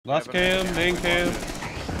Last cam, main cam.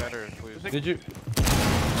 Better, please. Did you?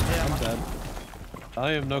 Yeah, I'm dead. I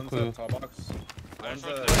have no clue.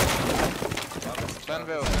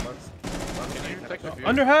 Stanville. Can you take the view?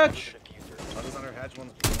 Under hatch! One's under hatch, one.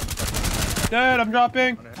 Dead, I'm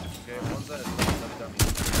dropping. Under hatch. Okay, one's dead.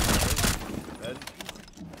 Dead.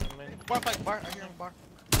 Bar, I hear him, bar.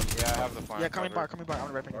 Yeah, I have the flank. Yeah, coming bar. I'm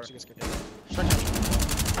gonna red ping so you guys get good. Strike him.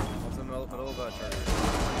 One's in the middle of the charger.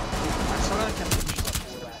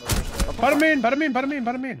 Bada main.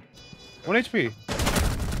 1 HP.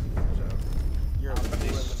 You're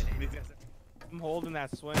I'm holding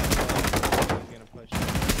that swing. He's gonna push.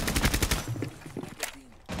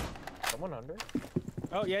 Someone under?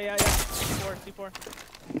 Oh, yeah. C4.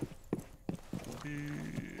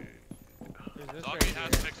 Doggy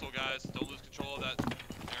has pixel, guys. Don't lose control of that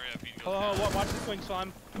area if you can go. Oh, watch the swing, so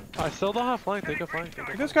I'm. I still don't have flank. Take a flank. I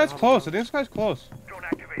think this guy's close. Close.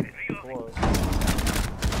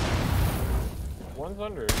 One's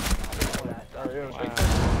under. He's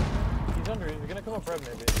under. He's gonna come up red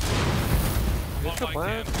maybe. Just the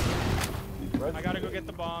plant. I gotta go get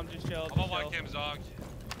the bomb. Just chill. I'm on white cams, dog.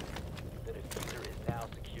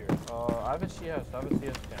 I have a CS. Cam.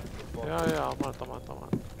 Yeah, I'm on.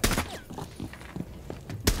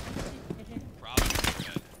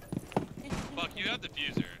 Fuck, you have the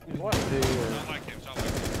fuser. What? Not white cams, not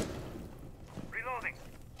white cams. Reloading.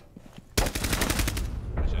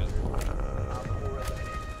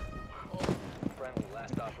 Friendly,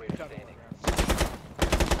 last operator standing.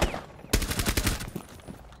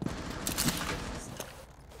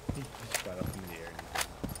 Got up in the air.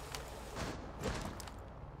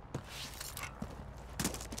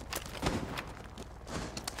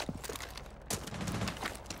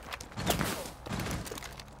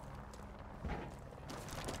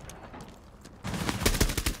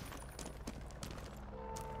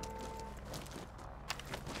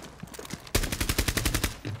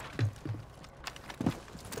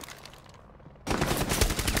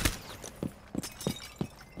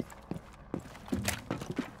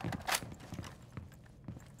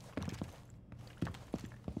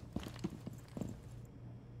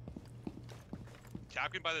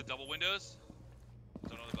 Captain by the double windows.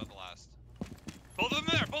 Don't know about the last. Both of them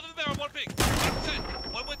there on one ping.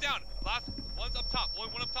 100%. One went down. Last one's up top. One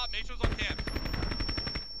up top. Make sure it's on cams.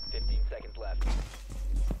 15 seconds left.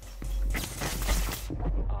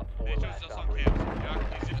 Op 4 Make sure it's last just on operator.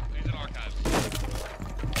 cams. He's in archives.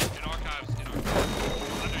 In archives.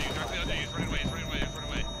 Under you. Directly under you. He's running away.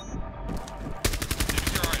 Heart rate.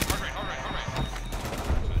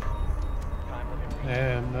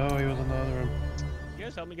 Damn, no, he was in the other room. You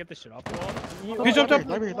guys help me get this shit off the wall. He jumped up.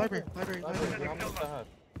 Library.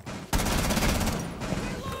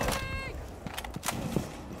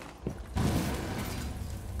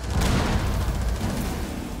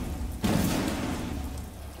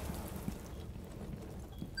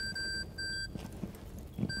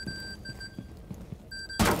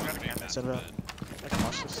 Set it up. I can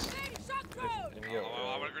watch this. I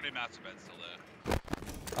want a grenade master bed still there.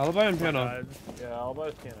 Alibi and piano. Yeah, I'll buy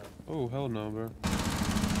his piano. Oh, hell no, bro.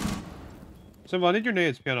 Simba, I need your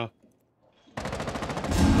nades, piano. Oh,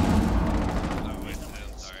 wait,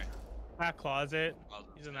 I'm sorry. That closet.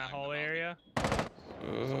 He's in that hallway area. So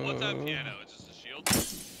what's that piano? It's just a shield?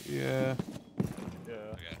 Yeah.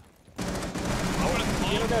 Okay.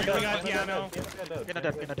 We got piano. Piano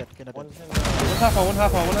dead. One's in One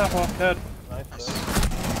half off, dead. nice.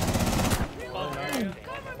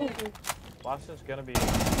 Last is gonna be.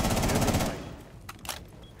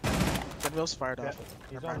 Denville's fired off.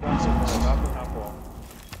 He's on half wall.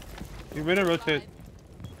 You better rotate.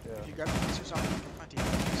 If you grab the pieces off, my team.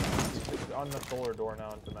 He's on the solar door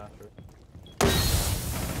now into master. The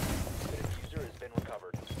diffuser has been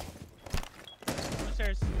recovered.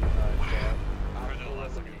 Upstairs.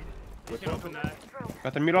 You can open that.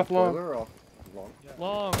 Got the meat off long.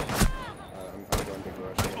 Long. I'm going big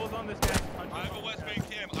rush. Hold on this guy. I have a West Bank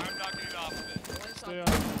cam. I'm not getting off of it. Stay on.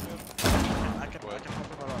 I can help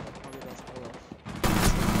him out.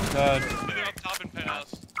 Dead. They're up top in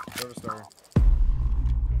penthouse. Service star.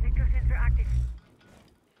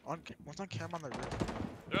 One's on cam on the roof.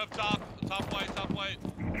 They're up top. Top white.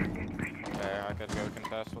 Okay, I could go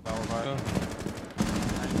contest with alibi.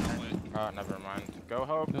 Never mind. Go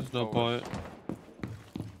hope. There's no point.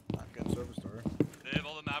 I'm good. Service star. They have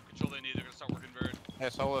all the map control they need. They're gonna start working vert. Hey,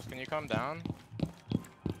 Solus, can you come down?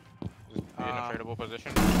 Just be in a tradable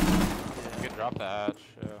position. You could drop the hatch.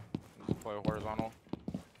 Yeah. Just play horizontal.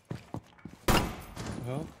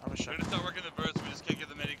 Hell? I'm a We're shot. gonna start working the verts. We just can't give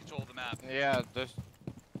them any control of the map. Yeah, just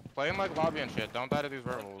play in like lobby and shit. Don't die to these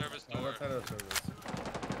verbals. Service Oh, door. left side of service.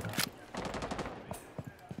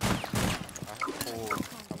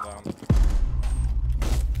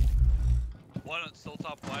 Still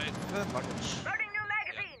top white. Then luggage. Luggage.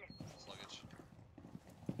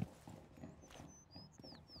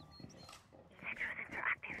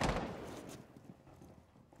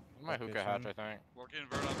 My hookah hatch, I think. Working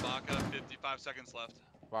invert on Baka. 55 seconds left.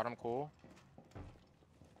 Bottom cool.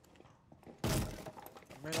 I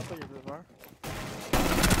mean, I'll put your blue bar.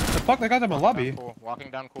 The fuck, that guy's in my lobby. Down cool.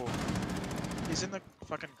 Walking down cool. He's in the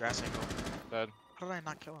fucking grass angle. Dead. How did I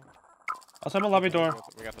not kill him? Outside my lobby door.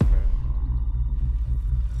 We got the trade.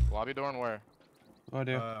 Lobby door and where? No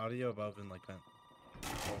idea. Audio above and like that.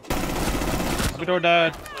 Lobby door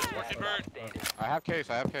dead. Working invert. I have case.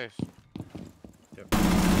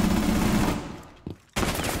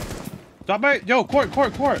 Drop mate. Yo, court.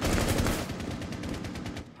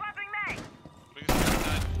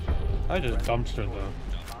 I just dumpstered though.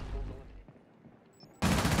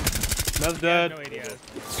 That's dead. No idea.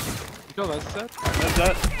 Yo, that's it. That's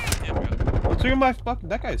dead. Yeah, we got it. What's doing my fucking?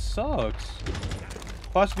 That guy sucks.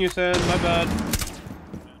 Flashing you, Sand. My bad.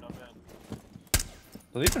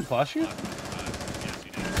 Did they even flash you? Yes,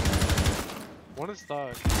 you did. One is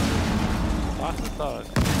stuck. Last is stuck.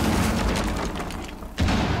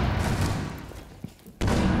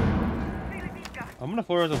 I'm gonna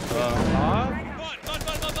floor as a Huh? Bud.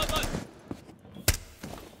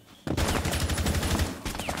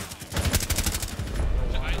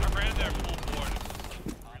 I ran there full board.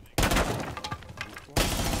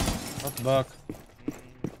 That's the buck.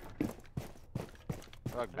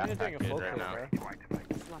 They're like I think they're doing backpack a kids full right kill, now. bro.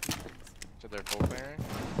 So they're full clearing?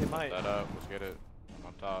 They might. Set up. Let's get it.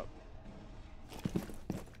 On top.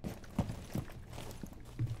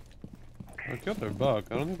 I killed their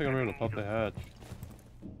buck. I don't think I'm able to pop the hatch.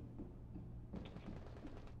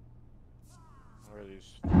 Where are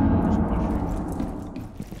these pushing?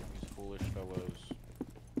 These foolish fellows.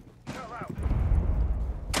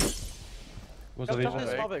 What's Yo, that? touch These?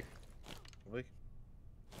 this topic. Wait.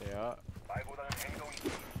 Yeah.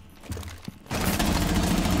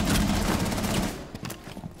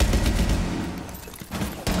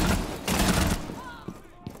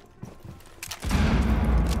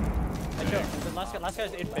 The last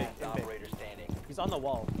guy's in big. Operator standing. He's on the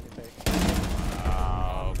wall. In big.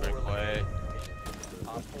 Oh, great play.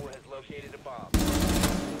 Op 4 has located a bomb.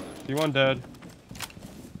 T1 dead.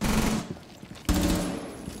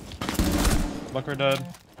 Bunker dead.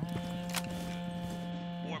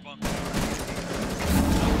 More bunker.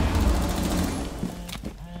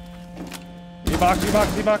 E-box.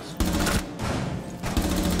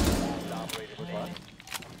 Operator standing.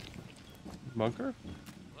 Bunker?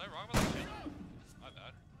 Was I wrong about that shit? My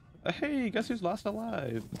bad. Hey, guess who's last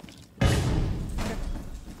alive?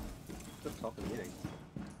 Just talking meeting.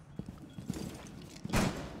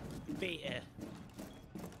 Beta.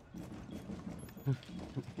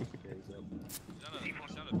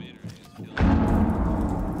 He's not a baiter. He's killed.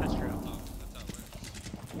 That's true. Oh, that's how it works.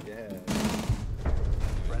 Yeah.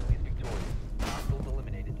 Friendly is victorious. Hostiles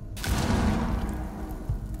eliminated.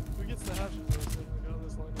 Who gets the hatches?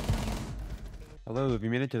 This line. Hello, if you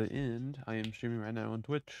made it to the end, I am streaming right now on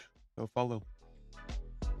Twitch. So follow.